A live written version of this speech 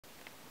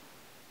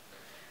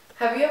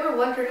Have you ever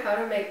wondered how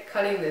to make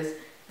cutting this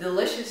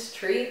delicious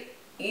treat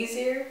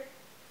easier?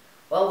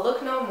 Well,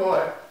 look no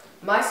more.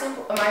 My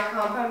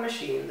compound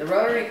machine, the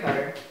rotary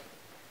cutter,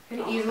 can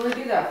easily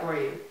do that for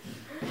you.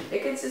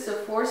 It consists of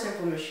 4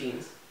 simple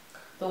machines: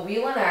 the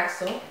wheel and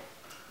axle,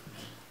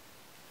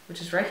 which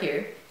is right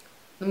here,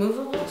 the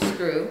movable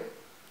screw,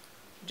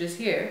 which is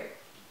here,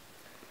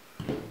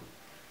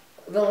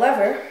 the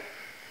lever,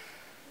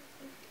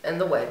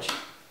 and the wedge.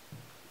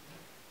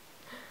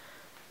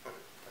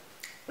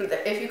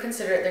 If you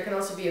consider it, there can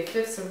also be a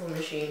 5th simple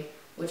machine,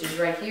 which is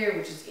right here,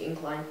 which is the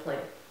inclined plane.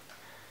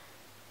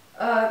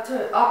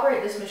 To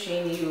operate this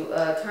machine, you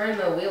turn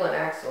the wheel and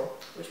axle,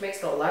 which makes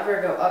the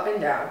lever go up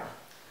and down.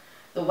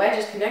 The wedge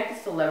is connected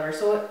to the lever,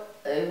 so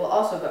it will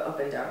also go up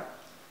and down,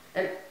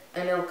 and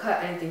it'll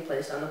cut anything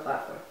placed on the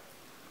platform.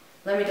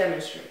 Let me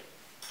demonstrate.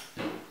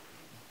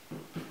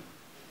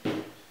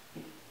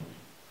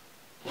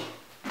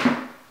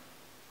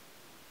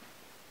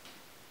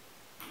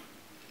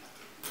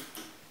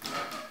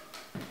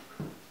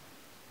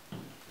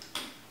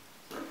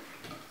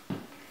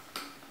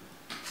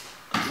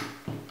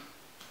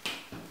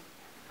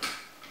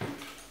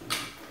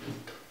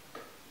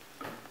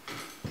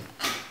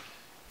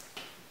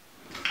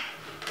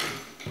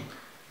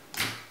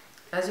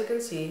 As you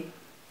can see,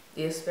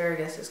 the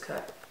asparagus is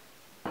cut.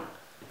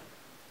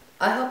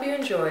 I hope you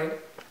enjoyed.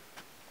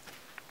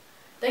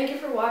 Thank you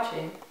for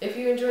watching. If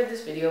you enjoyed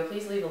this video,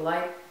 please leave a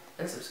like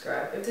and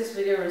subscribe. If this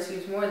video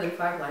receives more than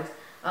 5 likes,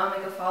 I'll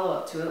make a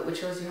follow-up to it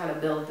which shows you how to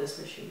build this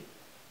machine.